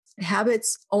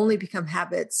habits only become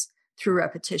habits through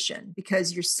repetition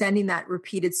because you're sending that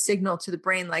repeated signal to the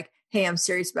brain like, hey, I'm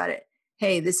serious about it.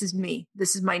 Hey, this is me.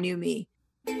 This is my new me.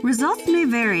 Results May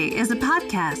Vary is a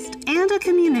podcast and a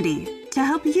community to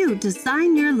help you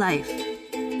design your life.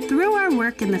 Through our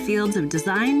work in the fields of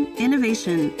design,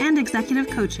 innovation, and executive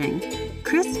coaching,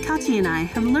 Chris, Kati, and I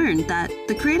have learned that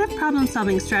the creative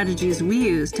problem-solving strategies we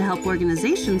use to help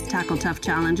organizations tackle tough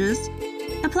challenges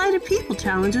apply to people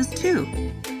challenges too.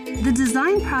 The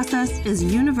design process is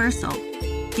universal.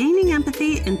 Gaining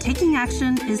empathy and taking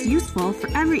action is useful for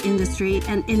every industry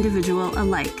and individual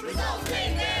alike.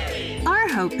 Our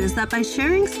hope is that by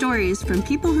sharing stories from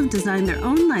people who've designed their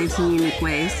own lives in unique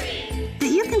ways, that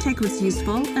you can take what's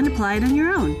useful and apply it on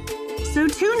your own. So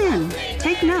tune in,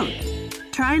 take note,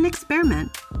 try an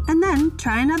experiment, and then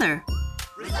try another.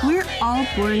 We're all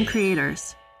born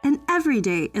creators, and every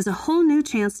day is a whole new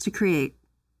chance to create.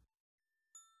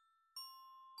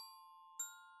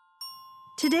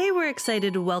 Today, we're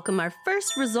excited to welcome our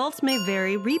first Results May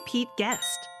Vary repeat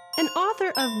guest, an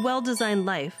author of Well-Designed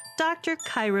Life, Dr.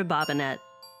 Kyra Bobinet.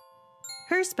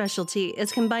 Her specialty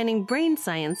is combining brain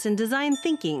science and design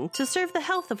thinking to serve the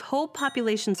health of whole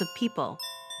populations of people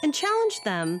and challenge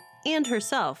them and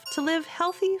herself to live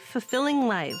healthy, fulfilling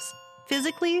lives,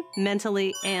 physically,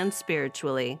 mentally, and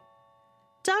spiritually.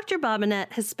 Dr.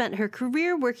 Bobinet has spent her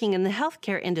career working in the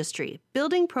healthcare industry,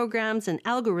 building programs and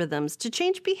algorithms to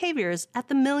change behaviors at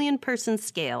the million-person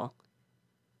scale.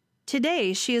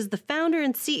 Today, she is the founder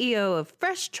and CEO of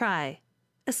Fresh Try,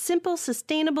 a simple,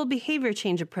 sustainable behavior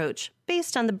change approach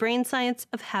based on the brain science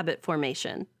of habit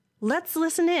formation. Let's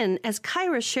listen in as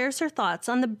Kyra shares her thoughts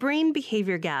on the brain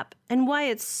behavior gap and why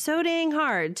it's so dang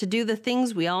hard to do the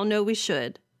things we all know we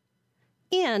should,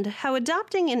 and how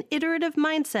adopting an iterative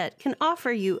mindset can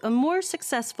offer you a more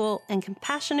successful and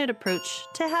compassionate approach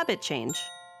to habit change.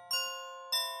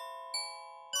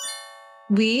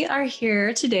 We are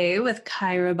here today with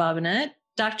Kyra Bobinet,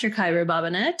 Dr. Kyra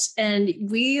Bobinet, and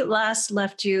we last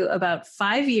left you about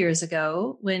 5 years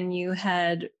ago when you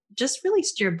had just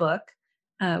released your book,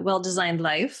 Well-Designed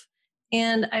Life.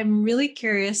 And I'm really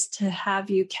curious to have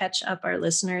you catch up our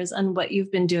listeners on what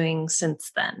you've been doing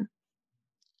since then.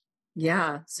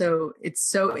 Yeah. So it's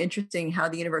so interesting how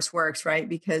the universe works, right?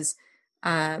 Because,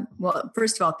 well,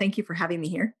 first of all, thank you for having me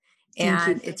here.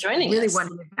 And it's really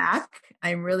wanting to be back.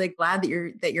 I'm really glad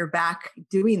that you're back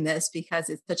doing this because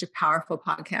it's such a powerful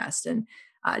podcast and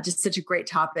just such a great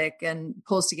topic and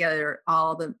pulls together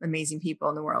all the amazing people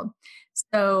in the world.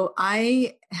 So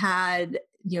I had,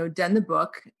 done the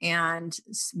book and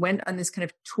went on this kind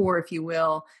of tour, if you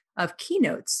will, of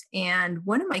keynotes. And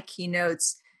one of my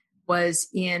keynotes was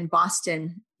in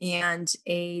Boston, and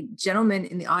a gentleman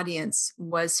in the audience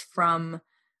was from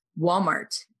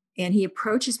Walmart. And he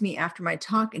approaches me after my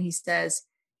talk and he says,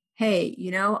 hey,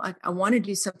 I want to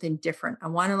do something different. I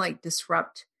want to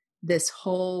disrupt this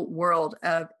whole world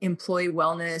of employee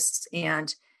wellness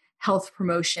and health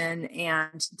promotion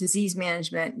and disease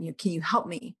management. Can you help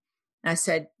me? And I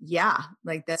said, yeah,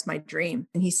 that's my dream.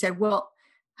 And he said, well,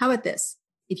 how about this?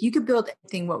 If you could build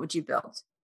anything, what would you build?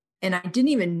 And I didn't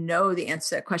even know the answer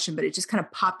to that question, but it just kind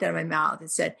of popped out of my mouth.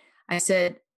 I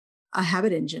said, a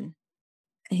habit engine.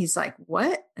 And he's like,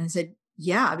 what? And I said,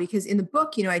 yeah, because in the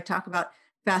book, I talk about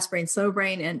fast brain, slow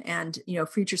brain, and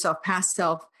future self, past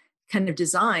self kind of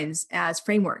designs as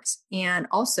frameworks. And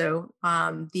also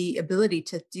the ability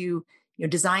to do,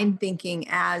 design thinking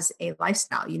as a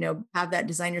lifestyle, have that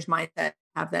designer's mindset,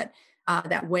 have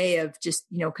that way of just,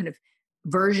 kind of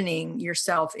versioning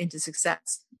yourself into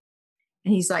success.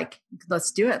 And he's like,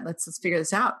 let's do it. Let's figure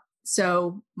this out.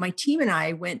 So my team and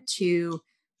I went to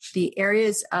the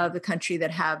areas of the country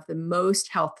that have the most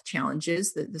health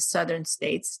challenges, the southern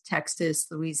states, Texas,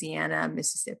 Louisiana,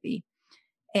 Mississippi.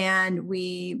 And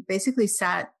we basically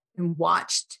sat and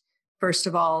watched, first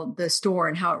of all, the store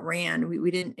and how it ran.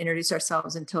 We didn't introduce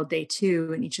ourselves until day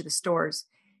 2 in each of the stores.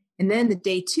 And then the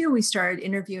day 2, we started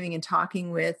interviewing and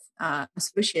talking with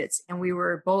associates, and we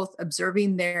were both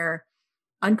observing their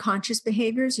unconscious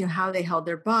behaviors, how they held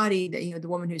their body, the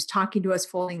woman who's talking to us,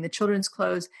 folding the children's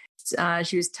clothes.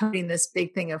 She was toting this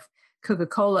big thing of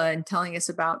Coca-Cola and telling us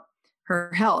about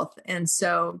her health. And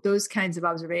so those kinds of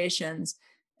observations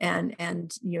and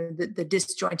the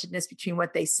disjointedness between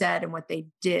what they said and what they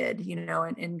did,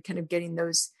 and kind of getting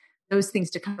those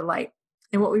things to come to light.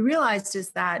 And what we realized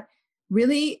is that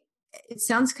really, it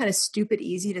sounds kind of stupid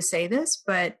easy to say this,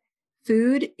 but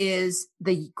food is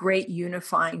the great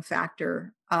unifying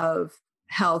factor of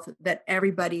health that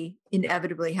everybody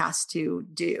inevitably has to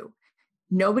do.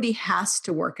 Nobody has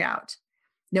to work out.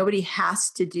 Nobody has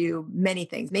to do many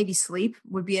things. Maybe sleep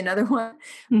would be another one,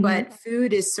 but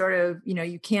food is sort of,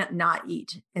 you can't not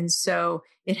eat. And so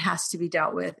it has to be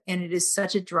dealt with. And it is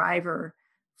such a driver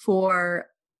for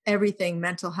everything: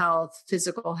 mental health,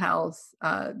 physical health,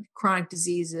 chronic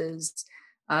diseases,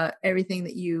 everything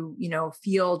that you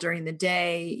feel during the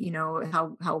day,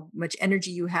 how much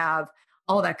energy you have,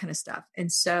 all that kind of stuff.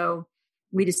 And so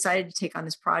we decided to take on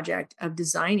this project of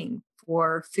designing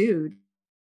for food,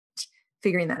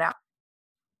 figuring that out.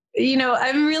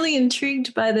 I'm really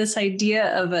intrigued by this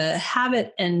idea of a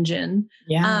habit engine.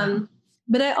 Yeah.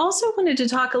 But I also wanted to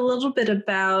talk a little bit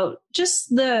about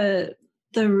just the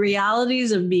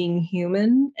realities of being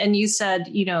human. And you said,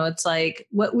 it's like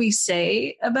what we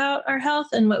say about our health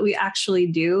and what we actually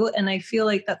do. And I feel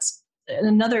like that's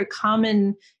another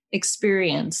common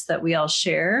experience that we all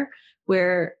share,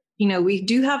 where we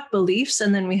do have beliefs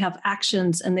and then we have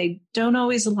actions, and they don't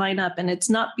always line up. And it's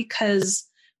not because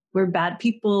we're bad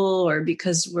people or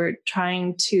because we're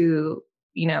trying to,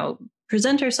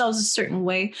 present ourselves a certain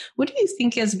way. What do you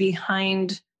think is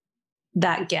behind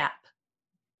that gap?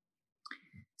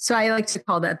 So I like to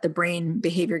call that the brain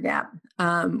behavior gap.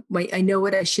 I know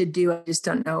what I should do. I just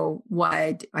don't know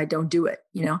why I don't do it,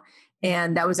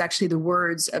 And that was actually the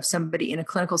words of somebody in a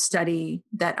clinical study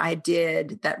that I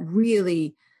did that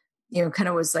really, kind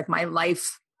of was like my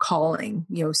life calling,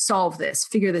 solve this,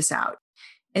 figure this out.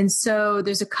 And so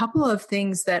there's a couple of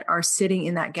things that are sitting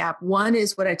in that gap. One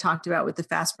is what I talked about with the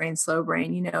fast brain, slow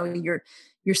brain.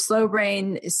 Your slow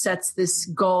brain sets this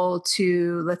goal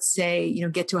to, let's say,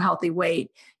 get to a healthy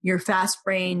weight. Your fast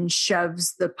brain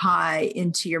shoves the pie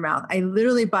into your mouth. I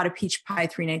literally bought a peach pie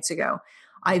 3 nights ago.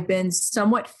 I've been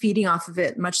somewhat feeding off of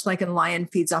it, much like a lion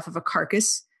feeds off of a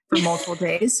carcass for multiple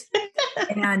days.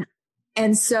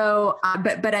 And so,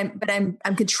 but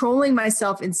I'm controlling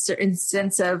myself in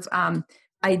sense of,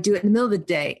 I do it in the middle of the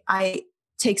day. I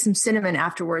take some cinnamon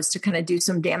afterwards to kind of do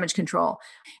some damage control.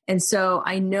 And so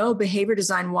I know behavior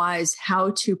design wise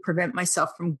how to prevent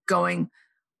myself from going.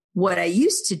 What I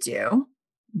used to do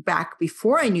back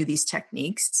before I knew these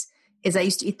techniques is I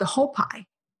used to eat the whole pie,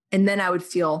 and then I would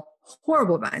feel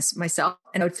horrible about myself,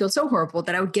 and I would feel so horrible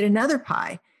that I would get another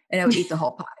pie and I would eat the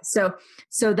whole pie. So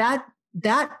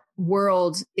that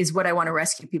world is what I want to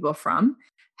rescue people from.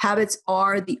 Habits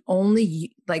are the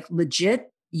only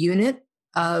legit unit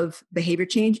of behavior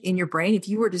change in your brain. If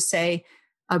you were to say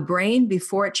a brain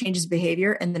before it changes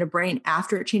behavior and then a brain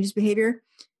after it changes behavior,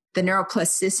 the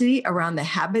neuroplasticity around the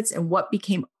habits and what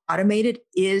became automated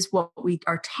is what we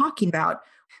are talking about.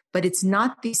 But it's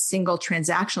not these single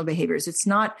transactional behaviors. It's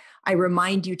not, I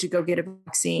remind you to go get a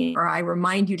vaccine or I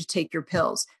remind you to take your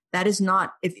pills. That is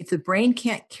not, if the brain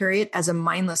can't carry it as a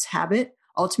mindless habit,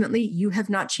 ultimately you have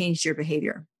not changed your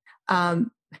behavior.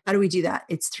 How do we do that?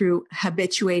 It's through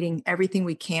habituating everything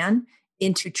we can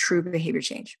into true behavior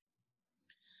change.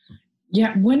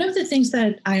 Yeah, one of the things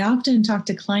that I often talk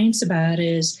to clients about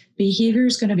is behavior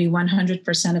is going to be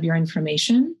 100% of your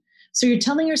information. So you're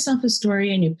telling yourself a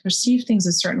story and you perceive things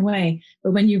a certain way,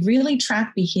 but when you really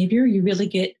track behavior, you really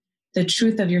get the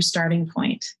truth of your starting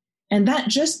point. And that,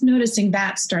 just noticing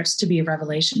that, starts to be a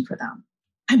revelation for them.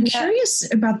 I'm curious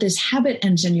about this habit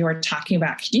engine you were talking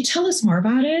about. Can you tell us more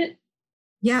about it?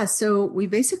 Yeah. So we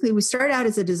started out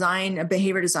as a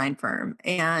behavior design firm.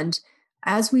 And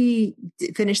as we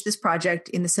finished this project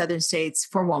in the southern states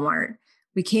for Walmart,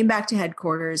 we came back to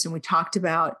headquarters and we talked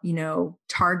about,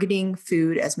 targeting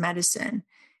food as medicine.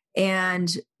 And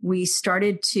we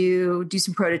started to do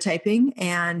some prototyping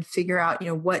and figure out,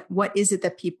 what is it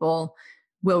that people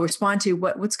will respond to?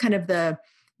 What's kind of the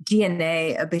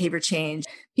DNA of behavior change?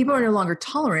 People are no longer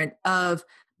tolerant of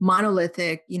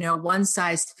monolithic, one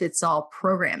size fits all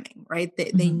programming, right?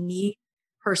 They need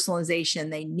personalization.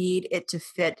 They need it to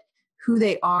fit who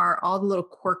they are, all the little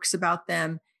quirks about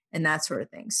them and that sort of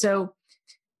thing. So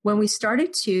when we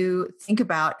started to think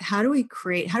about how do we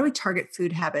target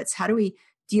food habits? How do we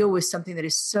deal with something that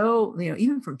is so,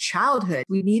 even from childhood,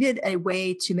 we needed a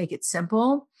way to make it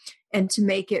simple and to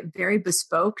make it very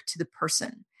bespoke to the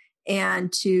person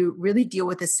and to really deal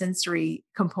with the sensory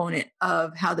component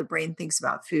of how the brain thinks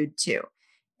about food too,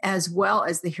 as well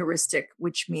as the heuristic,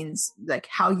 which means like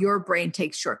how your brain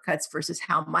takes shortcuts versus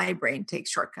how my brain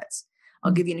takes shortcuts.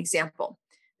 I'll give you an example.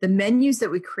 The menus that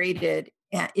we created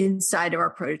inside of our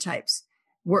prototypes,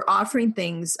 we're offering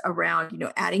things around,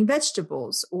 adding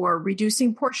vegetables or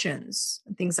reducing portions,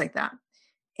 things like that.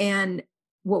 And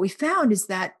what we found is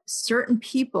that certain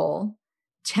people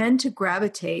tend to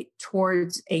gravitate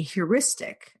towards a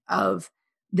heuristic of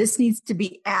this needs to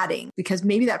be adding because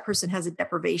maybe that person has a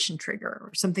deprivation trigger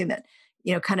or something that,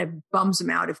 kind of bums them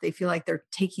out if they feel like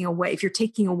if you're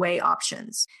taking away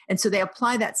options. And so they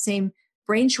apply that same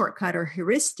brain shortcut or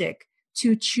heuristic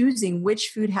to choosing which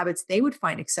food habits they would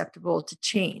find acceptable to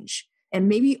change. And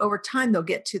maybe over time they'll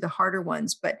get to the harder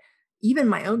ones. But even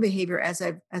my own behavior, as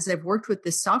I've worked with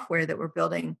this software that we're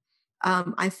building,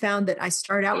 I found that I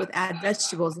start out with add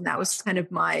vegetables, and that was kind of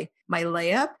my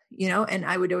layup, and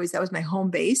that was my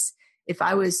home base. If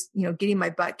I was, getting my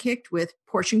butt kicked with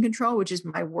portion control, which is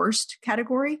my worst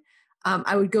category,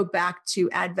 I would go back to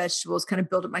add vegetables, kind of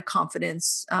build up my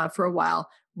confidence for a while,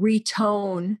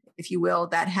 retone, if you will,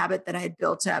 that habit that I had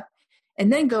built up,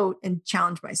 and then go and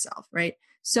challenge myself, right?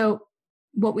 So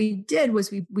what we did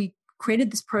was we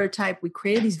created this prototype, we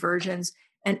created these versions,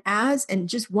 and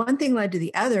just one thing led to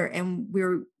the other, and we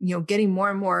were, getting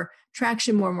more and more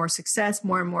traction, more and more success,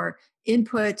 more and more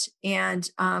input, and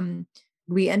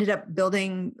we ended up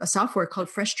building a software called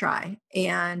Fresh Try.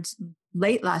 And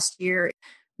late last year,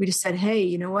 we just said, hey,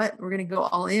 you know what? We're going to go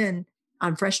all in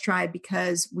on Fresh Try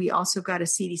because we also got a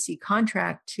CDC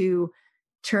contract to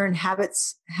turn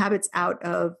habits out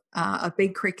of a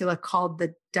big curricula called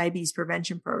the Diabetes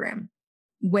Prevention Program.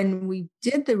 When we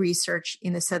did the research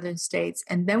in the southern states,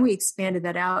 and then we expanded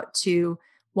that out to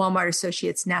Walmart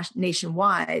Associates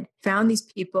nationwide, found these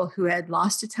people who had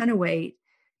lost a ton of weight,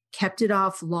 kept it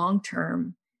off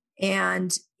long-term,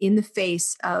 and in the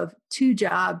face of 2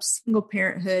 jobs, single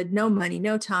parenthood, no money,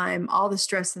 no time, all the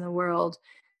stress in the world,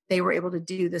 they were able to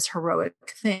do this heroic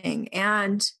thing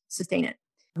and sustain it.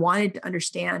 Wanted to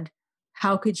understand,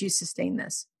 how could you sustain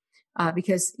this?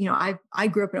 Because, I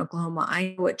grew up in Oklahoma.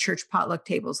 I know what church potluck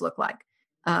tables look like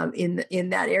in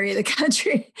that area of the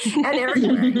country and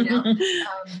everywhere,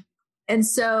 And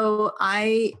so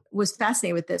I was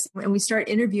fascinated with this, and we started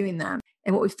interviewing them.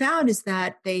 And what we found is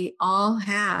that they all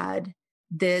had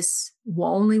this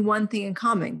only one thing in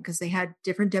common, because they had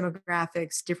different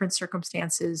demographics, different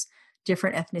circumstances,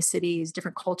 different ethnicities,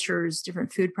 different cultures,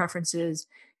 different food preferences,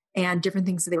 and different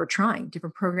things that they were trying,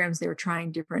 different programs they were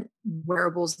trying, different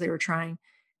wearables they were trying.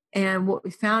 And what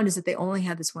we found is that they only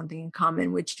had this one thing in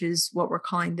common, which is what we're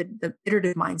calling the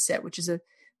iterative mindset, which is a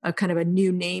kind of a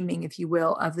new naming, if you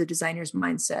will, of the designer's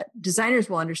mindset. Designers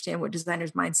will understand what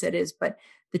designer's mindset is, but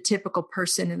the typical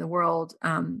person in the world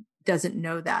doesn't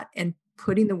know that. And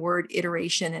putting the word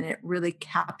iteration in it really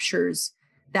captures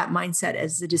that mindset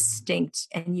as a distinct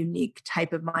and unique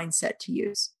type of mindset to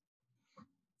use.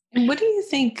 And what do you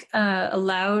think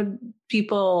allowed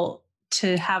people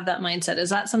to have that mindset?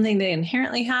 Is that something they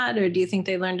inherently had, or do you think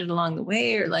they learned it along the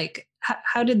way, or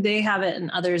how did they have it and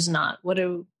others not? What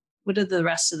do the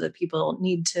rest of the people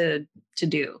need to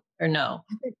do or know?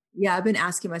 Yeah, I've been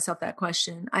asking myself that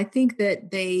question. I think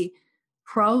that they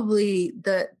probably,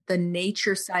 the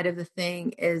nature side of the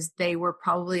thing is they were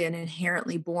probably an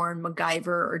inherently born MacGyver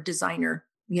or designer,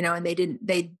 and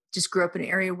they just grew up in an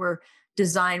area where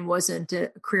design wasn't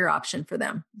a career option for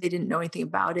them. They didn't know anything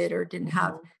about it or didn't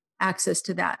have access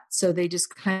to that. So they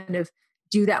just kind of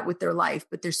do that with their life,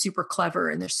 but they're super clever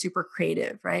and they're super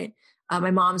creative, right?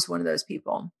 My mom's one of those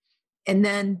people. And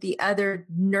then the other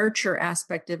nurture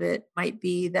aspect of it might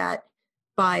be that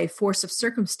by force of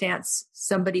circumstance,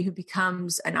 somebody who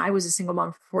becomes, and I was a single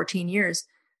mom for 14 years,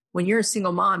 when you're a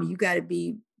single mom, you got to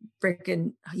be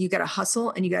you got to hustle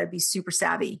and you got to be super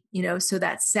savvy, so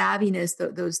that savviness,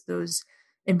 those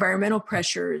environmental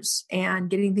pressures and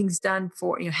getting things done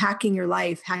for, hacking your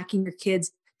life, hacking your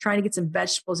kids, trying to get some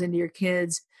vegetables into your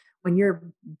kids when you're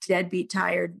deadbeat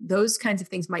tired, those kinds of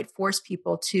things might force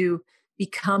people to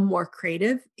become more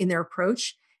creative in their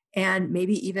approach and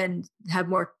maybe even have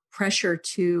more pressure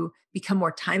to become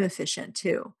more time efficient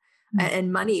too.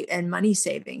 And money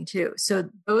saving too. So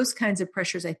those kinds of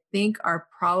pressures, I think, are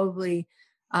probably,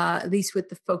 at least with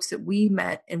the folks that we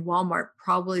met in Walmart,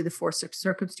 probably the force of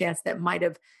circumstance that might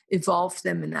have evolved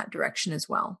them in that direction as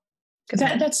well.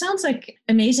 That sounds like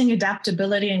amazing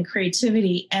adaptability and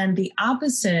creativity, and the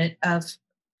opposite of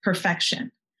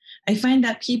perfection. I find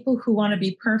that people who want to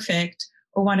be perfect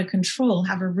or want to control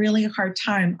have a really hard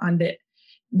time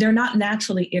they're not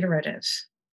naturally iterative.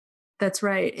 That's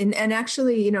right. And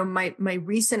actually, my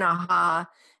recent aha,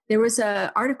 there was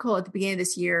an article at the beginning of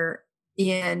this year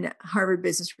in Harvard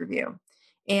Business Review.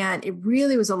 And it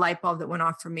really was a light bulb that went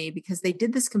off for me because they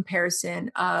did this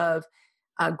comparison of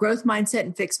growth mindset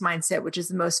and fixed mindset, which is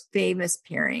the most famous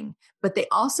pairing. But they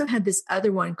also had this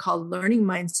other one called learning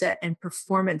mindset and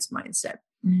performance mindset.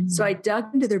 Mm-hmm. So I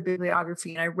dug into their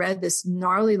bibliography and I read this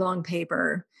gnarly long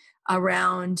paper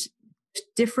around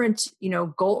different,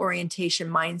 goal orientation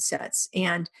mindsets.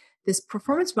 And this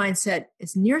performance mindset,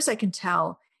 as near as I can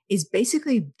tell, is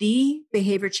basically the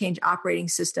behavior change operating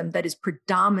system that is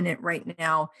predominant right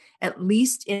now, at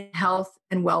least in health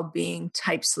and well-being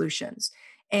type solutions.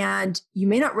 And you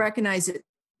may not recognize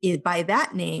it by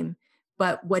that name,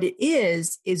 but what it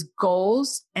is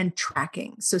goals and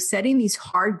tracking. So setting these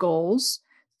hard goals,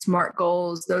 SMART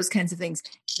goals, those kinds of things,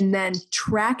 and then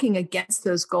tracking against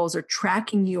those goals, or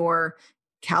tracking your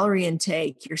calorie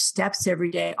intake, your steps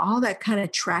every day, all that kind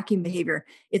of tracking behavior.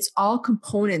 It's all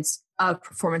components of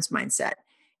performance mindset.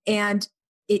 And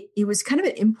it was kind of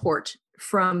an import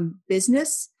from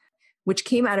business, which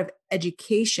came out of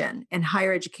education and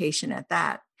higher education at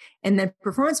that. And then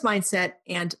performance mindset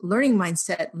and learning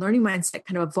mindset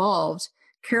kind of evolved.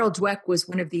 Carol Dweck was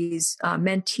one of these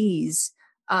mentees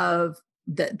of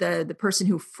the person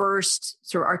who first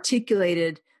sort of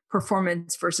articulated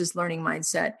performance versus learning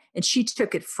mindset. And she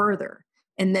took it further.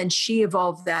 And then she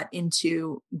evolved that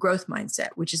into growth mindset,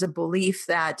 which is a belief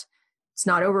that it's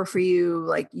not over for you.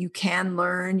 Like, you can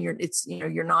learn, you're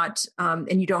not,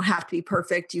 and you don't have to be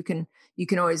perfect. You can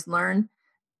always learn.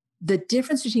 The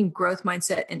difference between growth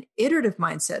mindset and iterative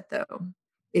mindset, though,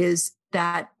 is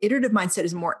that iterative mindset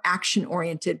is a more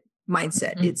action-oriented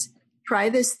mindset. Mm-hmm. It's try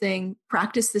this thing,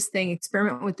 practice this thing,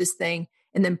 experiment with this thing.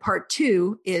 And then part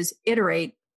 2 is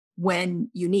iterate when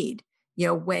you need,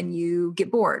 when you get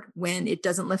bored, when it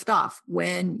doesn't lift off,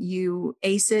 when you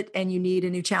ace it and you need a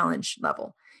new challenge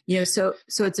level. So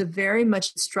it's a very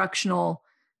much instructional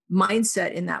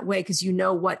mindset in that way, because you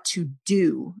know what to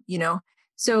do,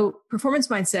 So performance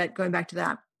mindset, going back to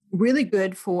that, really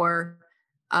good for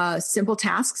simple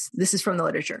tasks. This is from the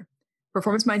literature.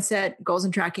 Performance mindset, goals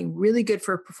and tracking, really good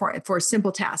for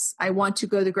simple tasks. I want to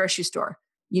go to the grocery store.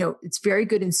 It's very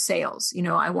good in sales.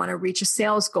 I want to reach a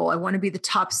sales goal. I want to be the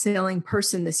top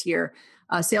salesperson this year.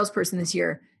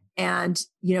 And,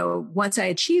 once I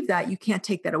achieve that, you can't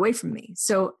take that away from me.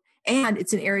 So, and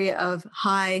it's an area of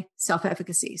high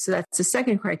self-efficacy. So that's the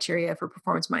second criteria for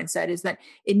performance mindset, is that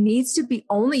it needs to be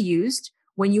only used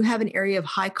when you have an area of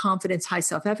high confidence, high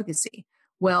self-efficacy.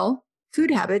 Well,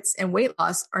 food habits and weight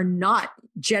loss are not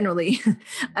generally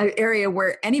an area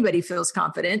where anybody feels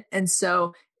confident. And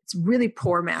so it's really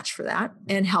poor match for that,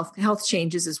 and health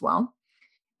changes as well.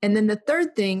 And then the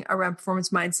third thing around performance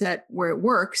mindset where it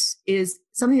works is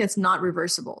something that's not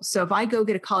reversible. So if I go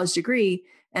get a college degree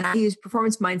and I use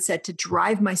performance mindset to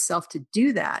drive myself to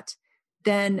do that,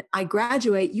 then I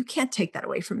graduate, you can't take that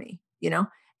away from me,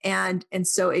 and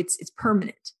so it's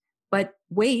permanent. But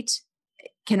weight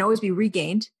can always be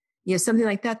regained. Something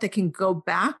like that can go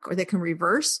back or that can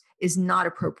reverse is not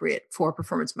appropriate for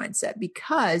performance mindset,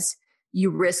 because you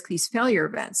risk these failure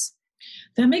events.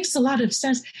 That makes a lot of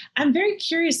sense. I'm very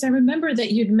curious. I remember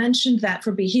that you'd mentioned that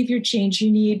for behavior change, you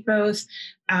need both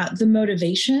the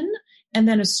motivation and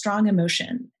then a strong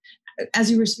emotion. As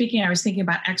you were speaking, I was thinking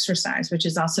about exercise, which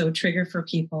is also a trigger for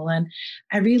people. And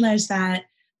I realized that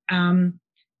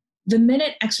the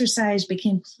minute exercise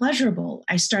became pleasurable,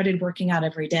 I started working out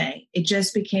every day. It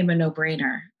just became a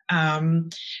no-brainer.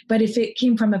 But if it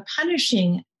came from a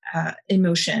punishing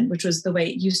emotion, which was the way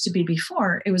it used to be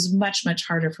before, it was much, much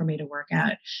harder for me to work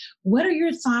out. What are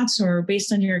your thoughts, or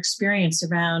based on your experience,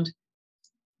 around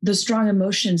the strong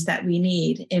emotions that we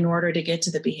need in order to get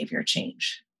to the behavior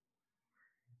change?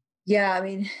 Yeah,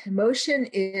 emotion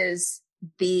is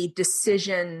the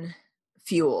decision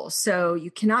fuel. So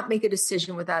you cannot make a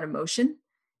decision without emotion,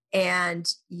 and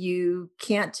you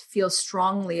can't feel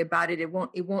strongly about it. It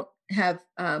won't have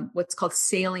what's called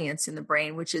salience in the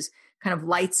brain, which is kind of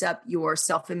lights up your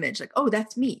self-image, like, oh,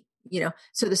 that's me,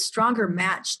 So the stronger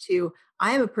match to,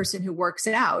 I am a person who works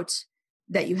out,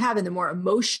 that you have, and the more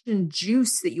emotion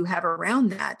juice that you have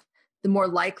around that, the more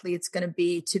likely it's going to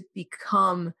be to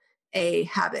become a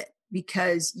habit,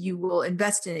 because you will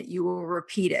invest in it, you will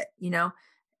repeat it,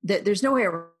 There's no way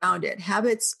around it.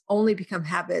 Habits only become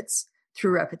habits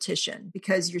through repetition,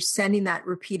 because you're sending that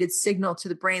repeated signal to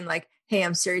the brain, like, hey,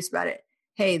 I'm serious about it.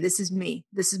 Hey, this is me.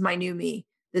 This is my new me.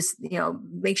 This,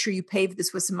 make sure you pave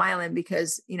this with some myelin,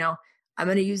 because, I'm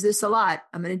going to use this a lot.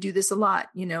 I'm going to do this a lot,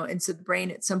 and so the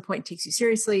brain at some point takes you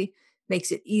seriously,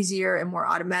 makes it easier and more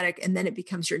automatic. And then it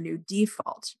becomes your new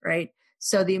default, right?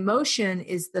 So the emotion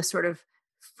is the sort of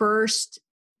first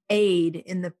aid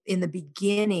in the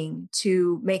beginning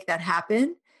to make that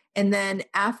happen. And then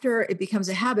after it becomes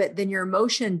a habit, then your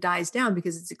emotion dies down,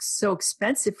 because it's so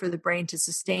expensive for the brain to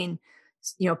sustain,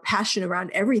 passion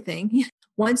around everything.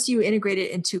 Once you integrate it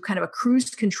into kind of a cruise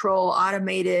control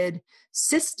automated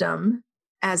system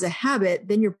as a habit,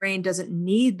 then your brain doesn't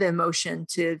need the emotion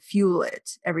to fuel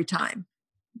it every time.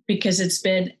 Because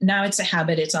now it's a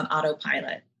habit, it's on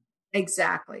autopilot.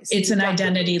 Exactly. So it's an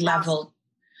identity level.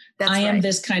 I am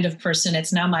this kind of person.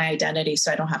 It's now my identity.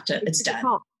 So I don't have to, it's done.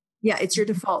 Default. Yeah. It's your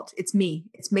default. It's me.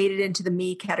 It's made it into the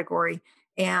me category.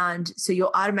 And so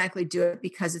you'll automatically do it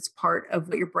because it's part of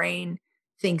what your brain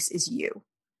thinks is you.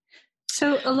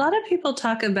 So a lot of people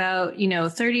talk about,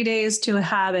 30 days to a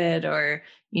habit or,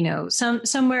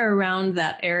 somewhere around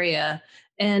that area.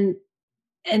 And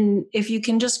if you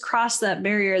can just cross that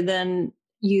barrier, then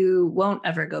you won't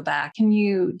ever go back. Can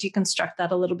you deconstruct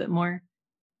that a little bit more?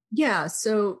 Yeah.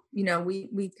 So,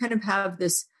 we kind of have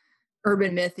this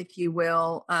urban myth, if you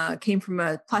will, came from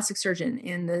a plastic surgeon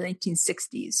in the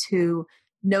 1960s who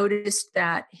noticed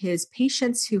that his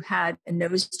patients who had a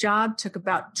nose job took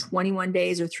about 21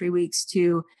 days or 3 weeks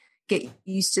to get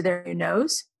used to their new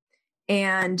nose.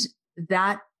 And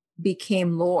that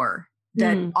became lore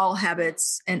that all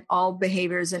habits and all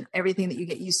behaviors and everything that you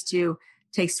get used to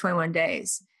takes 21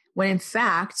 days. When in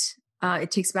fact, it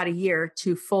takes about a year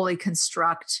to fully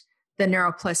construct the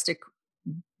neuroplastic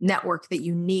network that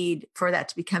you need for that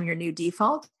to become your new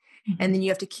default. And then you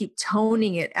have to keep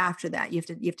toning it after that. You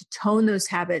have to tone those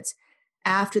habits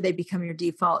after they become your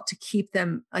default to keep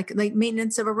them like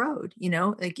maintenance of a road.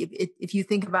 Like if you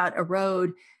think about a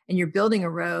road and you're building a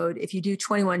road, if you do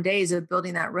 21 days of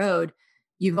building that road,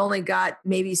 you've only got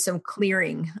maybe some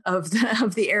clearing of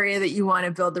the area that you want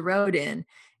to build the road in.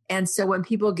 And so when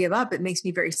people give up, it makes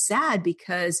me very sad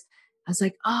because I was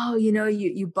like, oh,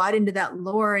 you bought into that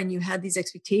lore and you had these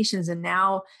expectations and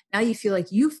now you feel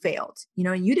like you failed,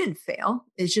 and you didn't fail.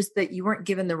 It's just that you weren't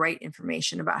given the right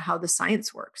information about how the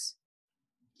science works.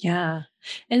 Yeah.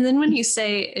 And then when you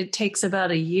say it takes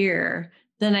about a year,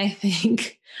 then I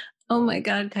think, oh my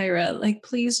God, Kyra,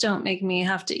 please don't make me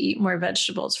have to eat more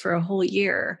vegetables for a whole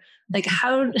year.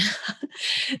 How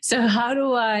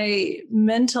do I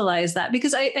mentalize that?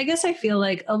 Because I guess I feel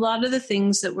like a lot of the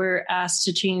things that we're asked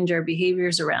to change our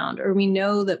behaviors around, or we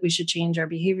know that we should change our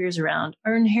behaviors around,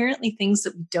 are inherently things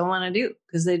that we don't want to do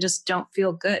because they just don't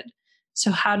feel good. So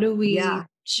how do we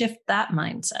shift that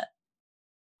mindset?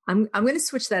 I'm going to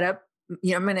switch that up.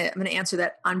 I'm going to answer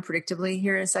that unpredictably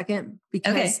here in a second,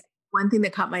 because one thing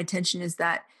that caught my attention is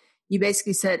that you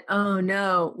basically said, oh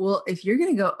no. Well, if you're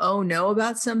going to go, oh no,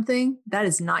 about something, that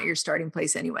is not your starting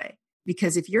place anyway.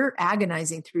 Because if you're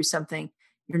agonizing through something,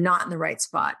 you're not in the right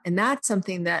spot. And that's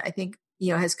something that I think,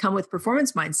 has come with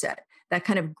performance mindset, that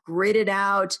kind of gritted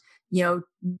out,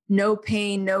 no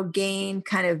pain, no gain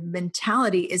kind of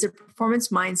mentality is a performance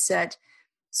mindset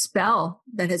spell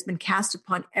that has been cast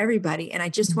upon everybody. And I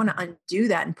just want to undo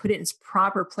that and put it in its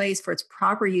proper place for its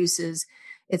proper uses.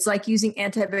 It's like using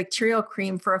antibacterial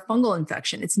cream for a fungal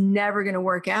infection. It's never going to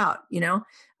work out,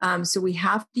 So we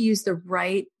have to use the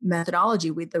right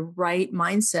methodology with the right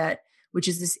mindset, which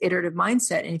is this iterative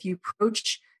mindset. And if you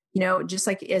approach, just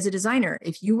like as a designer,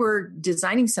 if you were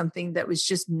designing something that was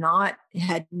just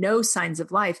had no signs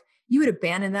of life, you would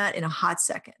abandon that in a hot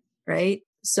second, right?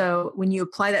 So when you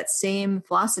apply that same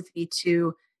philosophy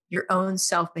to your own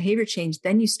self-behavior change,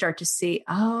 then you start to see,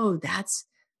 oh, that's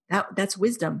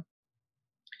wisdom.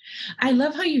 I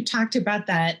love how you talked about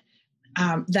that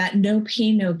no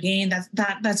pain, no gain.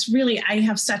 That's really, I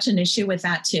have such an issue with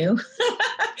that too.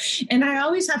 And I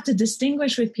always have to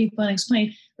distinguish with people and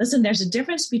explain, listen, there's a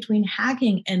difference between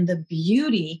hacking and the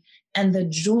beauty and the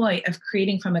joy of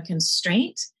creating from a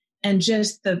constraint and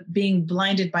just the being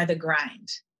blinded by the grind.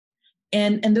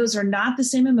 And those are not the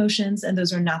same emotions and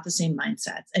those are not the same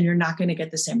mindsets, and you're not going to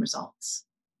get the same results.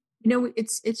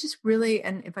 It's just really,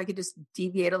 and if I could just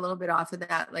deviate a little bit off of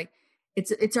that,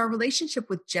 it's our relationship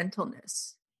with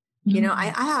gentleness. Mm-hmm. I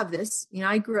have this,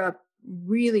 I grew up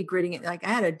really gritting it. I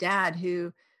had a dad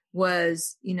who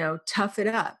was, tough it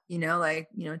up,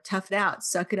 tough it out,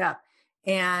 suck it up.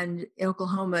 And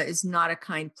Oklahoma is not a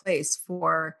kind place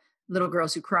for little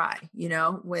girls who cry,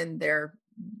 when their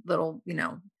little,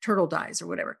 turtle dies or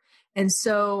whatever. And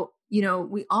so,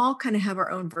 we all kind of have our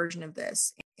own version of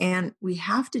this, and we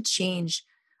have to change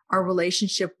our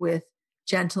relationship with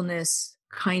gentleness,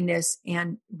 kindness,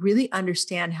 and really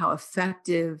understand how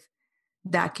effective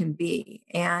that can be.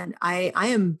 And I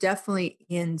am definitely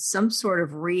in some sort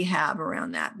of rehab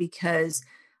around that, because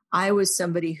I was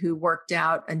somebody who worked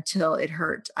out until it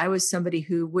hurt. I was somebody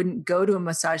who wouldn't go to a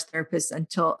massage therapist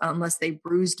unless they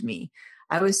bruised me.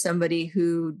 I was somebody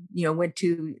who, went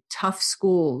to tough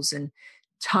schools and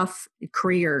tough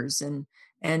careers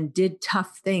and did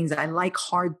tough things. I like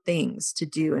hard things to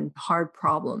do and hard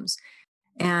problems.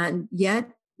 And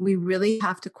yet we really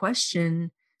have to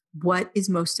question what is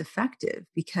most effective,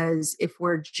 because if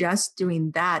we're just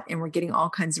doing that and we're getting all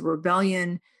kinds of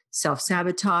rebellion,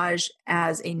 self-sabotage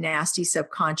as a nasty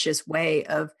subconscious way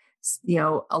of,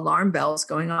 alarm bells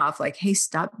going off, like, hey,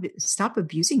 stop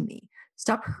abusing me.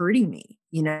 stop hurting me.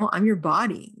 I'm your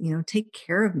body, take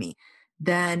care of me.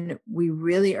 Then we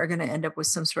really are going to end up with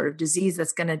some sort of disease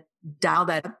that's going to dial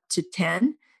that up to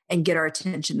 10 and get our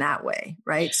attention that way.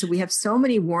 Right. So we have so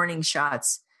many warning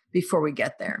shots before we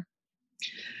get there.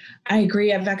 I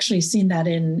agree. I've actually seen that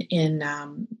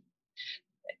in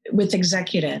with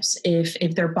executives.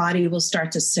 If their body will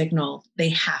start to signal, they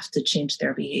have to change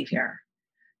their behavior.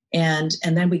 And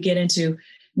then we get into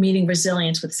meeting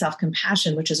resilience with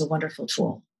self-compassion, which is a wonderful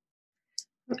tool.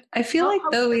 I feel like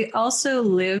though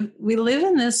we live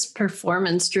in this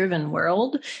performance-driven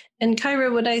world. And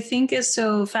Kyra, what I think is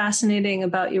so fascinating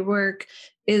about your work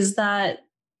is that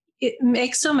it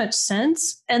makes so much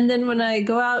sense. And then when I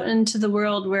go out into the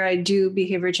world where I do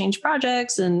behavior change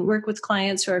projects and work with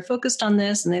clients who are focused on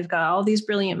this, and they've got all these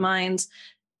brilliant minds,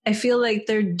 I feel like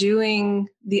they're doing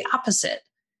the opposite.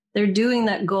 They're doing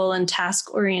that goal and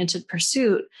task-oriented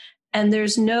pursuit. And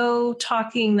there's no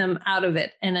talking them out of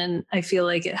it. And then I feel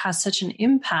like it has such an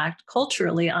impact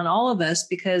culturally on all of us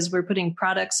because we're putting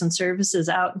products and services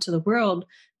out into the world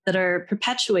that are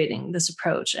perpetuating this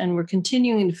approach. And we're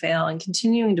continuing to fail and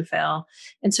continuing to fail.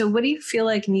 And so what do you feel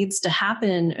like needs to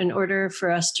happen in order for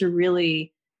us to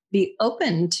really be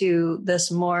open to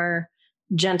this more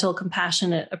gentle,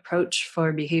 compassionate approach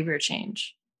for behavior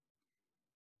change?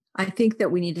 I think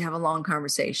that we need to have a long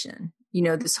conversation.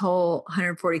 This whole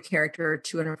 140 character,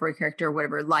 240 character,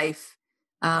 whatever life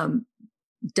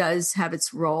does have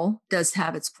its role, does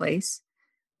have its place.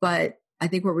 But I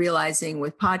think we're realizing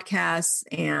with podcasts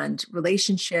and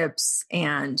relationships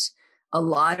and a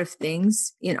lot of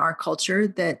things in our culture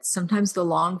that sometimes the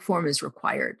long form is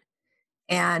required.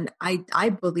 And I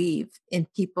believe in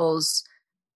people's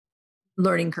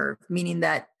learning curve, meaning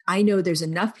that I know there's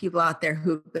enough people out there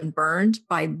who've been burned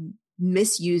by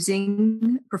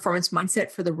misusing performance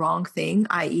mindset for the wrong thing,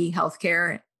 i.e.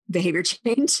 healthcare, behavior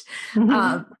change,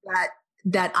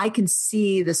 that I can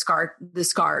see the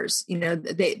scars,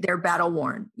 they're battle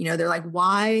worn, they're like,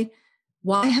 why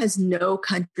has no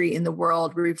country in the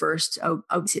world reversed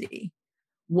obesity?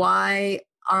 Why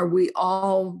are we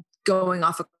all going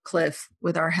off a cliff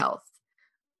with our health?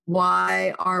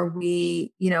 Why are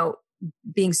we,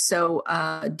 being so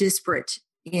disparate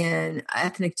in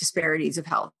ethnic disparities of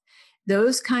health?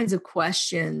 Those kinds of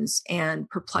questions and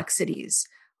perplexities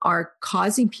are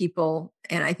causing people,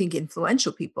 and I think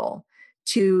influential people,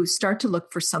 to start to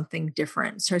look for something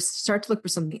different, start to look for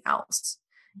something else.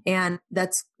 And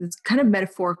it's kind of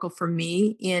metaphorical for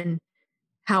me in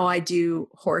how I do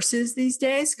horses these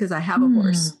days, because I have a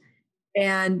horse.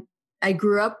 And I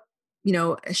grew up,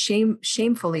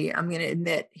 shamefully, I'm going to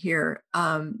admit here,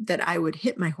 that I would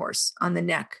hit my horse on the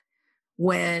neck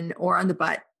or on the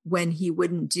butt when he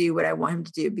wouldn't do what I want him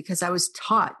to do, because I was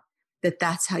taught that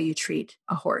that's how you treat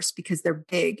a horse, because they're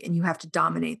big and you have to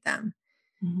dominate them.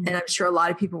 Mm-hmm. And I'm sure a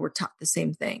lot of people were taught the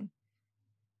same thing.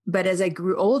 But as I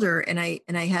grew older and I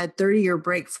had 30-year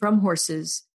break from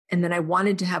horses, and then I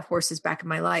wanted to have horses back in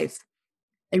my life,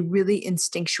 I really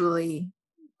instinctually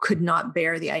could not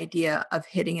bear the idea of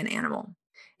hitting an animal.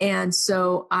 And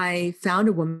so I found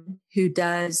a woman who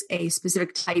does a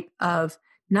specific type of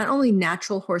not only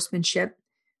natural horsemanship,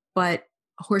 but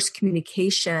horse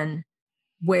communication,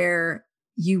 where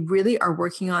you really are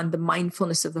working on the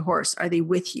mindfulness of the horse. Are they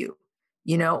with you?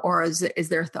 Or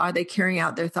are they carrying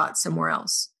out their thoughts somewhere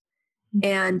else?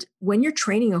 Mm-hmm. And when you're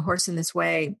training a horse in this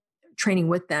way, training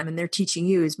with them, and they're teaching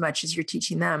you as much as you're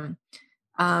teaching them,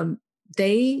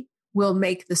 they will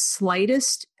make the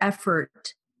slightest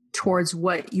effort towards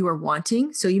what you are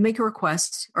wanting. So you make a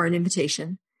request or an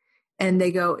invitation, and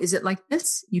they go, is it like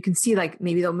this? You can see, like,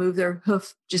 maybe they'll move their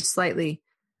hoof just slightly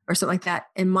or something like that.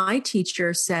 And my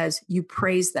teacher says, you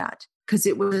praise that, because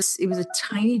it was a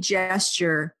tiny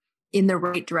gesture in the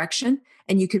right direction,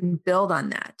 and you can build on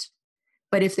that.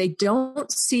 But if they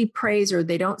don't see praise, or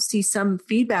they don't see some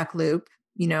feedback loop,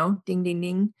 ding, ding,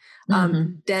 ding,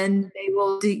 then they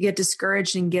will get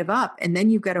discouraged and give up. And then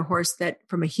you've got a horse that,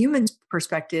 from a human's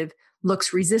perspective,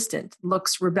 looks resistant,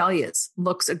 looks rebellious,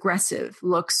 looks aggressive,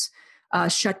 looks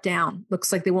shut down,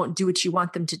 looks like they won't do what you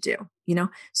want them to do,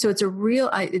 So it's a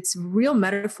real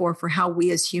metaphor for how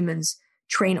we as humans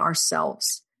train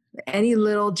ourselves. Any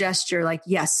little gesture, like,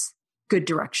 yes, good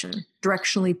direction,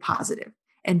 directionally positive,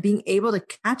 and being able to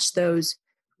catch those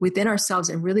within ourselves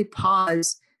and really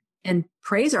pause and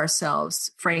praise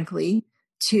ourselves, frankly,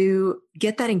 to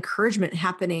get that encouragement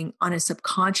happening on a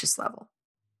subconscious level.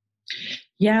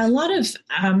 Yeah, a lot of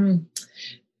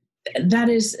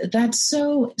that's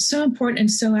so important and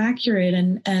so accurate.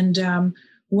 And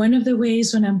one of the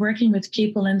ways when I'm working with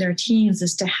people in their teams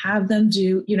is to have them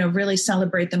do, really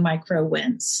celebrate the micro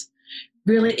wins.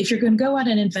 really, if you're going to go out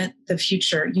and invent the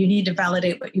future, you need to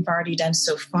validate what you've already done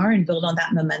so far and build on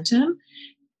that momentum,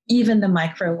 even the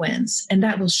micro wins. And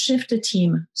that will shift a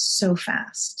team so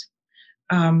fast.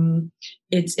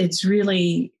 It's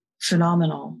really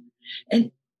phenomenal.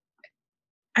 And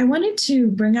I wanted to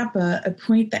bring up a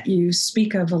point that you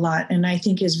speak of a lot, and I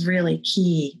think is really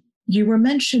key. You were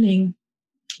mentioning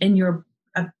in your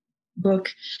book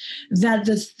that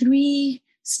the 3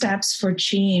 steps for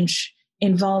change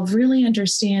involve really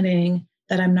understanding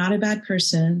that I'm not a bad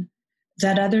person,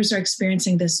 that others are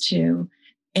experiencing this too,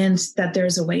 and that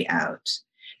there's a way out.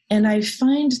 And I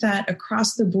find that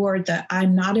across the board, that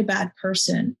I'm not a bad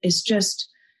person is just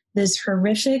this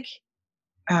horrific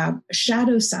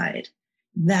shadow side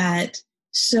that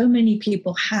so many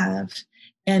people have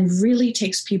and really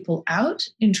takes people out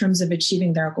in terms of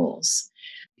achieving their goals.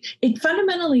 It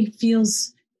fundamentally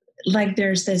feels like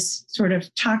there's this sort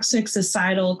of toxic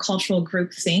societal cultural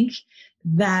groupthink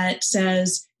that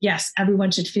says, yes, everyone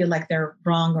should feel like they're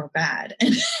wrong or bad.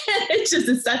 And it just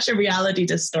is such a reality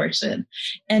distortion.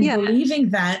 And believing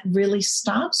that really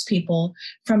stops people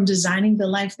from designing the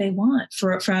life they want,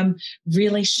 from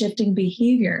really shifting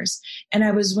behaviors. And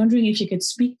I was wondering if you could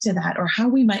speak to that, or how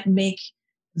we might make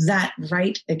that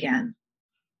right again.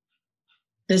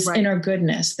 This inner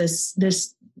goodness, this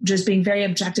just being very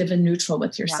objective and neutral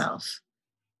with yourself.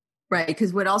 Right.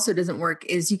 Because what also doesn't work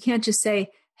is you can't just say,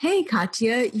 hey,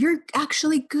 Katya, you're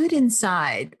actually good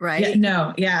inside, right?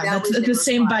 That's the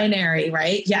same binary,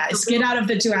 right? Yeah, it's get out of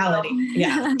the duality.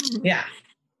 Yeah.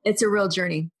 It's a real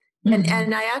journey. Mm-hmm.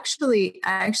 And I actually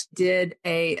did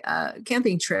a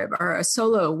camping trip, or a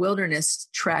solo wilderness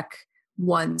trek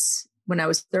once when I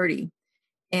was 30.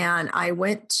 And I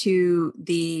went to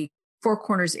the Four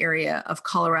Corners area of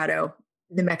Colorado,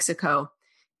 New Mexico,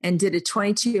 and did a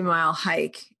 22-mile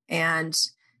hike. And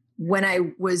when I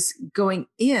was going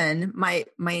in, my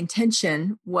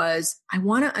intention was, I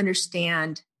want to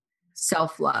understand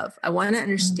self-love. I want to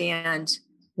understand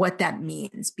what that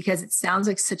means, because it sounds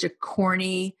like such a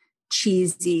corny,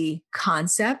 cheesy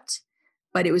concept,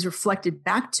 but it was reflected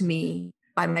back to me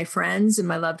by my friends and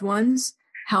my loved ones,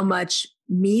 how much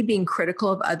me being critical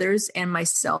of others and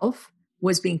myself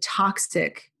was being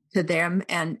toxic to them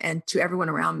and to everyone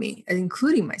around me,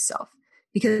 including myself.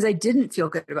 Because I didn't feel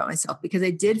good about myself, because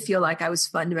I did feel like I was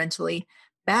fundamentally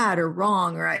bad or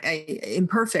wrong or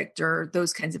imperfect or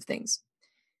those kinds of things.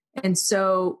 And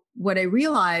so what I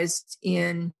realized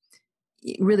in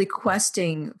really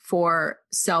questing for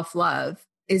self-love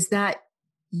is that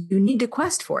you need to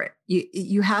quest for it.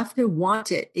 You have to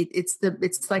want it. It's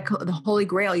like the Holy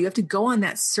Grail. You have to go on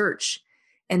that search,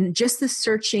 and just the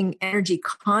searching energy,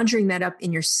 conjuring that up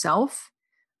in yourself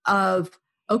of,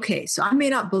 okay, so I may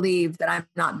not believe that I'm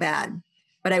not bad,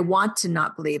 but I want to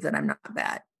not believe that I'm not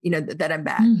bad, that I'm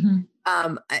bad.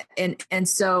 Mm-hmm. And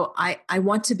so I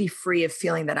want to be free of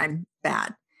feeling that I'm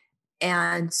bad.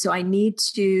 And so I need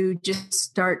to just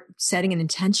start setting an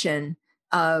intention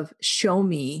of show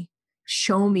me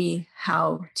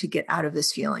how to get out of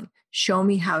this feeling. Show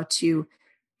me how to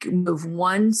move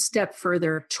one step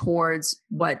further towards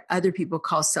what other people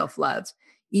call self-love.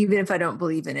 Even if I don't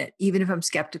believe in it, even if I'm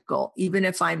skeptical, even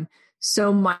if I'm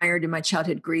so mired in my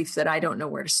childhood grief that I don't know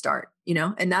where to start,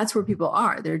 and that's where people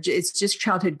are. It's just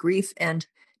childhood grief, and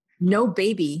no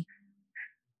baby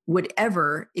would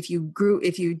ever, if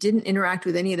you didn't interact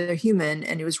with any other human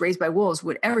and it was raised by wolves,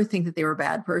 would ever think that they were a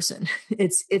bad person.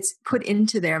 It's put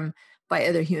into them by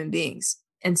other human beings.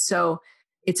 And so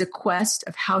it's a quest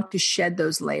of how to shed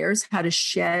those layers, how to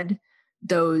shed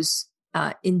those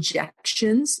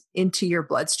injections into your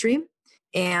bloodstream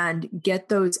and get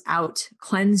those out,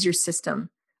 cleanse your system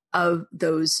of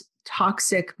those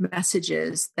toxic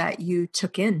messages that you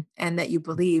took in and that you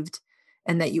believed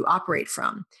and that you operate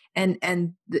from. And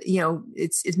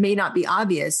it may not be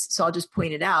obvious, so I'll just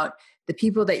point it out. The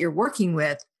people that you're working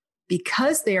with,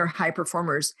 because they are high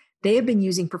performers, they have been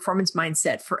using performance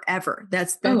mindset forever.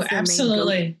 That's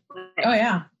absolutely. Oh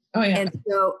yeah. And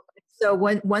so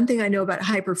one thing I know about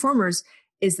high performers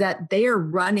is that they are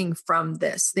running from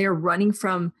this. They are running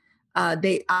from,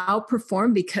 they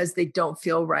outperform because they don't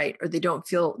feel right, or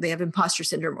they have imposter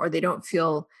syndrome, or they don't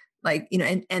feel like,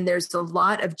 and there's a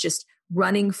lot of just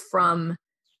running from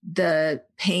the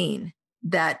pain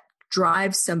that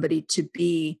drives somebody to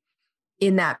be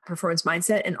in that performance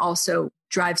mindset, and also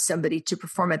drives somebody to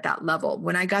perform at that level.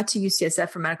 When I got to UCSF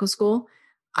for medical school,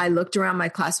 I looked around my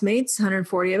classmates,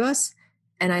 140 of us,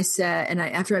 and I said,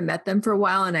 after I met them for a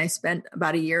while, and I spent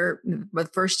about a year, the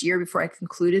first year before I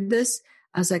concluded this,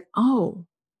 I was like, oh,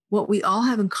 what we all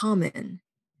have in common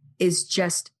is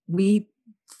just we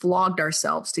flogged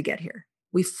ourselves to get here.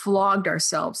 we flogged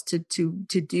ourselves to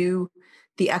do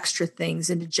the extra things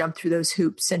and to jump through those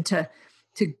hoops and to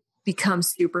become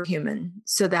superhuman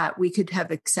so that we could have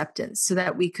acceptance, so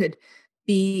that we could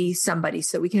be somebody,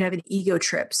 so that we could have an ego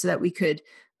trip, so that we could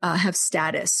have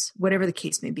status, whatever the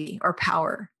case may be, or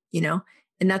power, and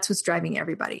that's what's driving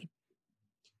everybody.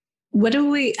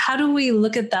 How do we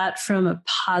look at that from a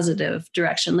positive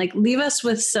direction? Like, leave us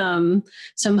with some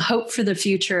hope for the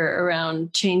future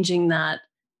around changing that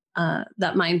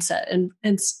mindset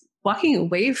and walking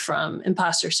away from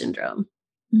imposter syndrome.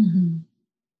 Mm-hmm.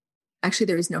 Actually,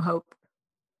 there is no hope.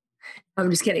 I'm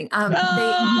just kidding. I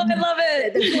love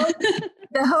it.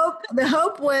 The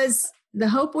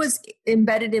hope was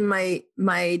embedded in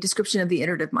my description of the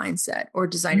iterative mindset or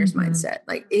designer's mindset.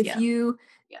 Like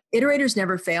iterators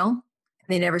never fail,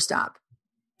 they never stop.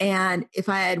 And if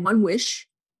I had one wish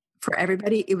for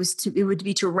everybody, it would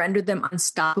be to render them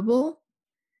unstoppable,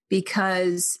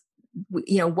 because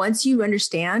once you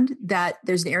understand that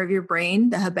there's an area of your brain,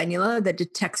 the habenula, that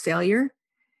detects failure,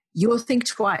 you will think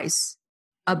twice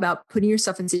about putting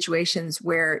yourself in situations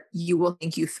where you will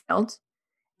think you failed,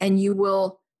 and you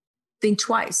will think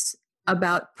twice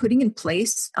about putting in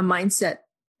place a mindset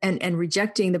and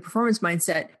rejecting the performance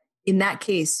mindset in that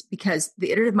case, because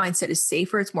the iterative mindset is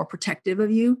safer. It's more protective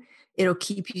of you. It'll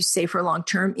keep you safer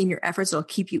long-term in your efforts. It'll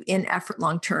keep you in effort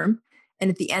long-term. And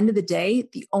at the end of the day,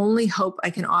 the only hope I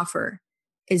can offer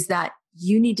is that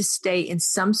you need to stay in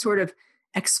some sort of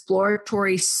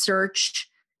exploratory search,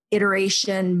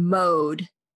 iteration mode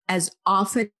as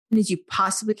often as you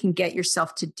possibly can get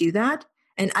yourself to do that.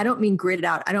 And I don't mean grit it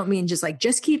out. I don't mean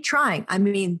just keep trying. I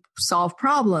mean, solve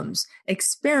problems,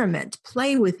 experiment,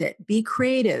 play with it, be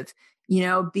creative,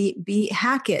 be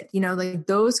hack it, like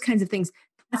those kinds of things.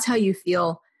 That's how you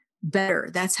feel better.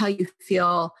 That's how you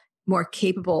feel more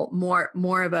capable,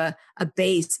 more of a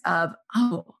base of,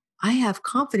 I have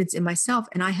confidence in myself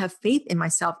and I have faith in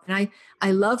myself. And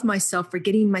I love myself for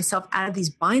getting myself out of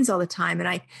these binds all the time. And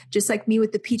I, just like me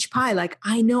with the peach pie, like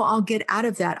I know I'll get out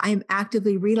of that. I am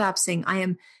actively relapsing. I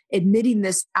am admitting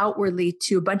this outwardly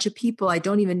to a bunch of people I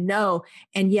don't even know.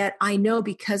 And yet I know,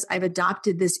 because I've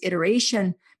adopted this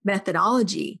iteration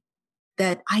methodology,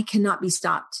 that I cannot be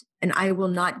stopped and I will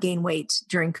not gain weight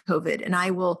during COVID, and I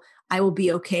will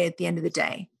be okay at the end of the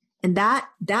day. And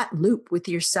that loop with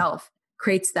yourself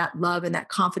creates that love and that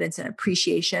confidence and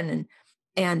appreciation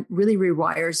and really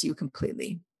rewires you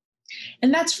completely.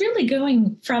 And that's really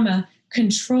going from a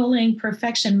controlling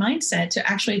perfection mindset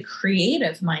to actually a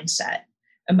creative mindset,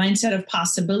 a mindset of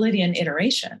possibility and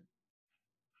iteration.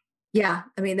 Yeah.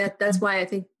 I mean, that's why I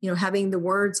think, having the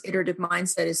words iterative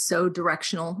mindset is so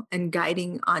directional and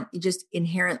guiding on just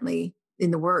inherently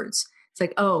in the words. It's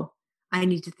like, I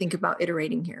need to think about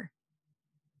iterating here.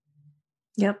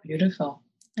 Yep. Beautiful.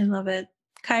 I love it.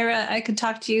 Kyra, I could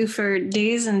talk to you for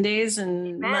days and days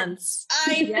and months.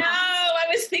 I know. I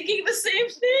was thinking the same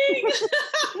thing.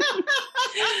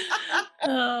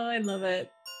 Oh, I love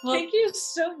it. Well, thank you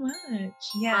so much.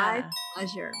 Yeah.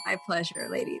 My pleasure,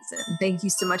 ladies. And thank you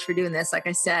so much for doing this. Like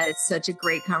I said, it's such a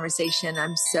great conversation.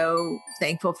 I'm so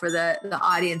thankful for the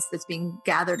audience that's being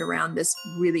gathered around this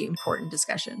really important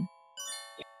discussion.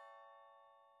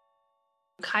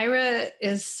 Kyra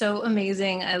is so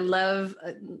amazing. I love,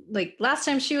 last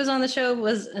time she was on the show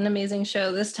was an amazing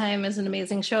show. This time is an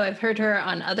amazing show. I've heard her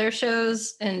on other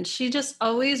shows, and she just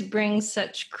always brings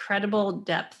such credible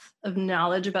depth of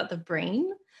knowledge about the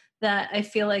brain that I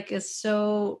feel like is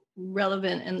so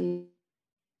relevant and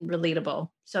relatable.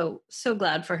 So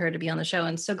glad for her to be on the show,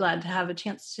 and so glad to have a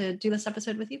chance to do this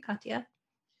episode with you, Katya.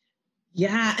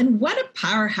 Yeah. And what a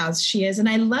powerhouse she is. And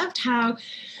I loved how,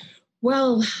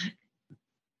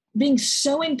 being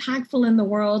so impactful in the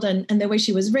world and the way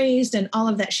she was raised and all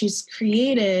of that she's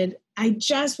created, I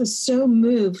just was so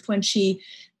moved when she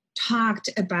talked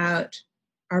about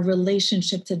our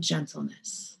relationship to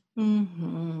gentleness.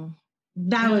 Mm-hmm.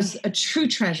 That was a true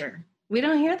treasure. We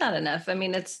don't hear that enough. I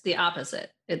mean, it's the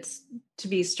opposite. It's to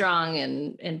be strong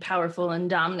and powerful and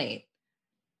dominate.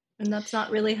 And that's not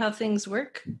really how things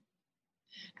work.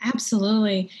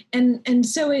 Absolutely. And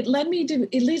so it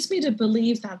leads me to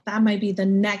believe that might be the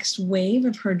next wave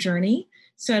of her journey.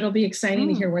 So it'll be exciting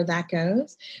to hear where that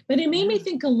goes. But it made me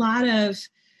think a lot of,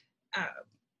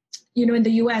 in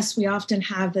the US, we often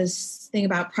have this thing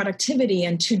about productivity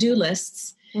and to-do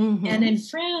lists. Mm-hmm. And in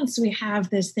France, we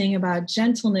have this thing about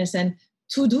gentleness and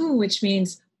to-do, which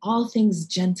means all things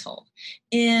gentle.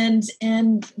 And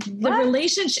the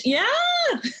relationship, yeah.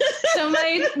 So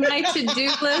my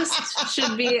to-do list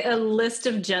should be a list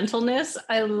of gentleness.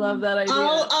 I love that idea.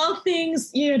 All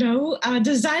things,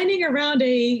 designing around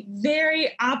a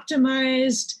very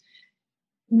optimized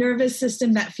nervous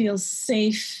system that feels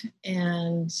safe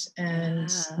and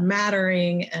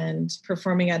mattering and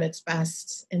performing at its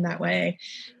best in that way.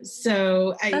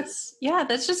 So that's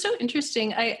just so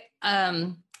interesting.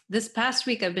 This past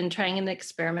week I've been trying an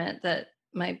experiment that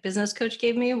my business coach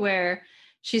gave me, where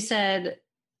she said,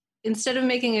 instead of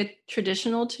making a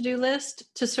traditional to-do list,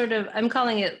 I'm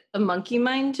calling it a monkey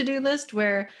mind to-do list,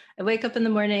 where I wake up in the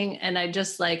morning and I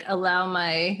just like allow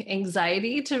my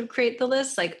anxiety to create the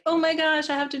list. Like, oh my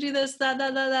gosh, I have to do this,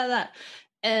 that.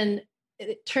 And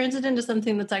it turns it into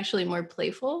something that's actually more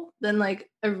playful than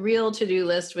like a real to-do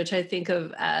list, which I think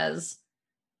of as,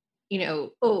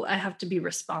 I have to be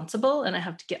responsible and I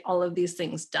have to get all of these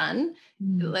things done.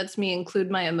 It lets me include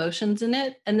my emotions in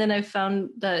it. And then I found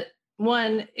that,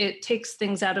 one, it takes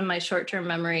things out of my short-term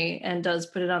memory and does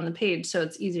put it on the page, so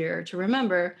it's easier to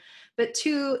remember. But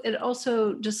two, it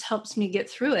also just helps me get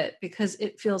through it because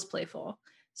it feels playful.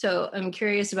 So I'm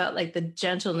curious about like the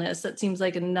gentleness. That seems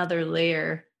like another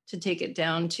layer to take it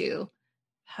down to.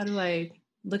 How do I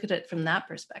look at it from that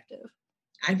perspective?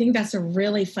 I think that's a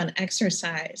really fun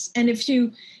exercise. And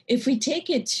if we take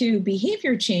it to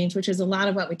behavior change, which is a lot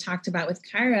of what we talked about with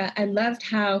Kyra, I loved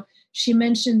how she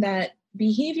mentioned that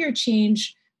behavior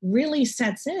change really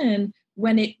sets in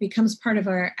when it becomes part of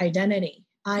our identity.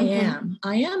 I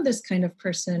am this kind of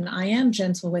person. I am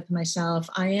gentle with myself.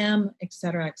 I am, et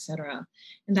cetera, et cetera.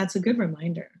 And that's a good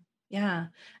reminder. Yeah.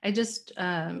 I just,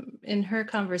 in her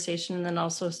conversation, and then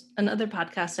also another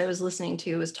podcast I was listening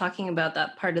to was talking about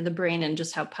that part of the brain and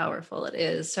just how powerful it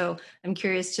is. So I'm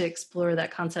curious to explore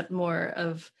that concept more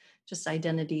of just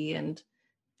identity and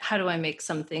how do I make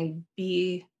something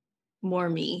be more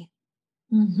me?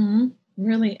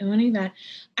 Really owning that.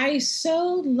 I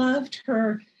so loved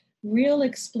her real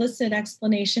explicit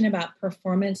explanation about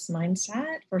performance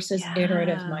mindset versus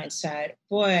iterative mindset.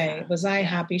 Boy, was I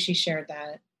happy she shared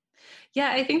that.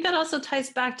 Yeah, I think that also ties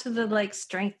back to the like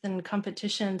strength and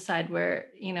competition side where,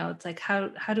 it's like,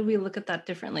 how do we look at that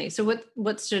differently? So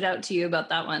what stood out to you about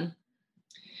that one?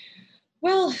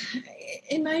 Well,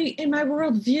 in my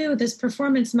worldview, this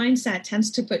performance mindset tends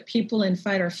to put people in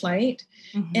fight or flight.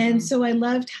 And so I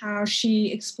loved how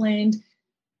she explained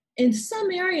in some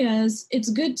areas, it's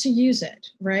good to use it,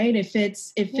 right? If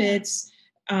it's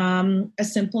a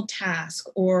simple task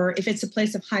or if it's a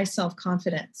place of high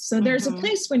self-confidence. So there's a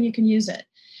place when you can use it.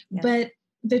 Yeah. But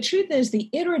the truth is the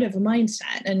iterative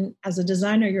mindset, and as a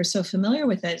designer, you're so familiar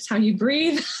with it. It's how you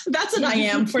breathe. That's an I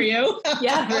am for you.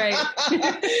 Yeah, right.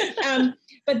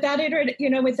 But that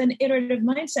with an iterative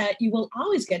mindset, you will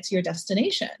always get to your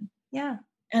destination. Yeah.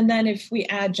 And then if we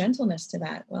add gentleness to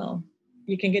that, well,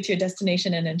 you can get to your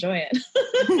destination and enjoy it.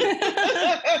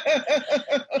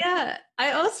 Yeah.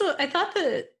 I thought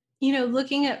that,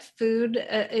 looking at food,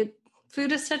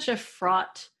 food is such a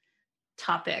fraught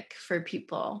topic for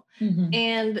people.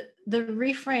 And the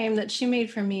reframe that she made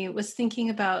for me was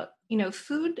thinking about,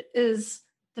 food is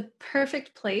the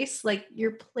perfect place. Like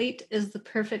your plate is the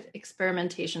perfect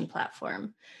experimentation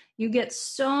platform. You get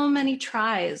so many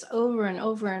tries over and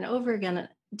over and over again on a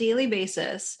daily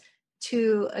basis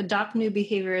to adopt new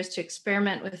behaviors, to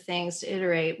experiment with things, to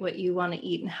iterate what you want to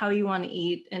eat and how you want to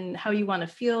eat and how you want to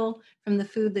feel from the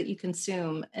food that you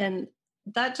consume. And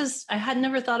that I had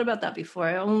never thought about that before.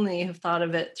 I only have thought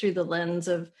of it through the lens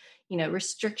of,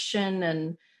 restriction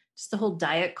and just the whole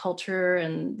diet culture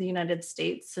in the United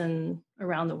States and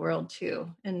around the world too.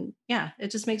 And yeah, it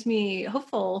just makes me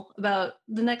hopeful about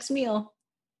the next meal.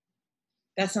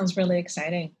 That sounds really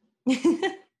exciting.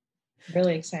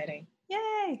 Really exciting.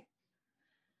 Yay.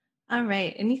 All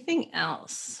right. Anything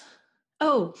else?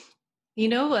 Oh, you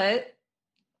know what?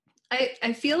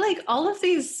 I feel like all of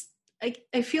these,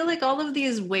 I feel like all of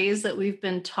these ways that we've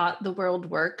been taught the world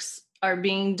works are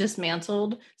being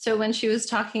dismantled. So when she was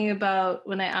talking about,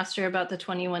 when I asked her about the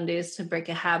 21 days to break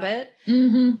a habit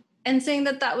and saying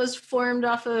that was formed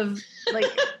off of like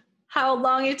how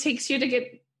long it takes you to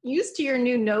get used to your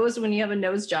new nose when you have a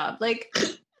nose job. Like,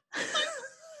 that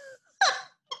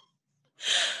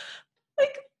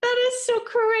is so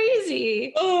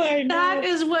crazy. Oh, I know. That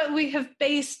is what we have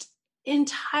based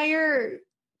entire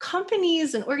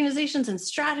companies and organizations and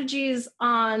strategies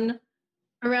on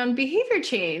around behavior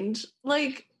change.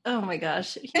 Like, oh my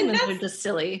gosh, humans are just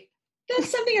silly. That's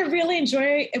something I really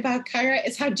enjoy about Kyra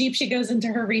is how deep she goes into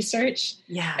her research.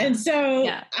 Yeah. And so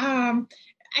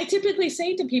I typically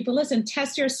say to people, listen,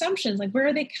 test your assumptions. Like, where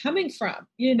are they coming from?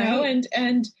 Right.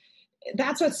 And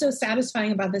that's what's so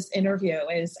satisfying about this interview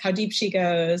is how deep she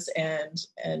goes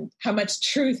and how much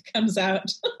truth comes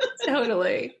out.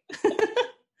 Totally.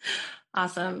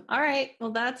 Awesome. All right.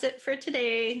 Well, that's it for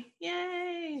today.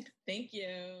 Yay. Thank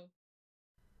you.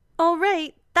 All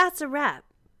right. That's a wrap.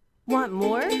 Want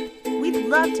more? We'd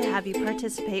love to have you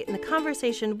participate in the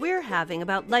conversation we're having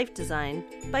about life design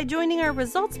by joining our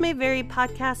Results May Vary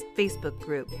podcast Facebook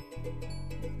group.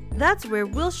 That's where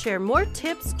we'll share more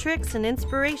tips, tricks, and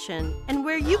inspiration, and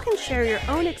where you can share your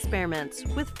own experiments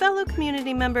with fellow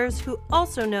community members who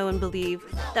also know and believe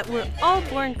that we're all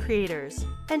born creators,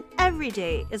 and every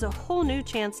day is a whole new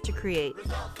chance to create.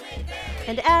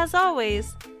 And as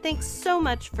always, thanks so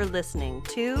much for listening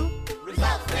to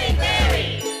Results May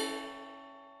Vary!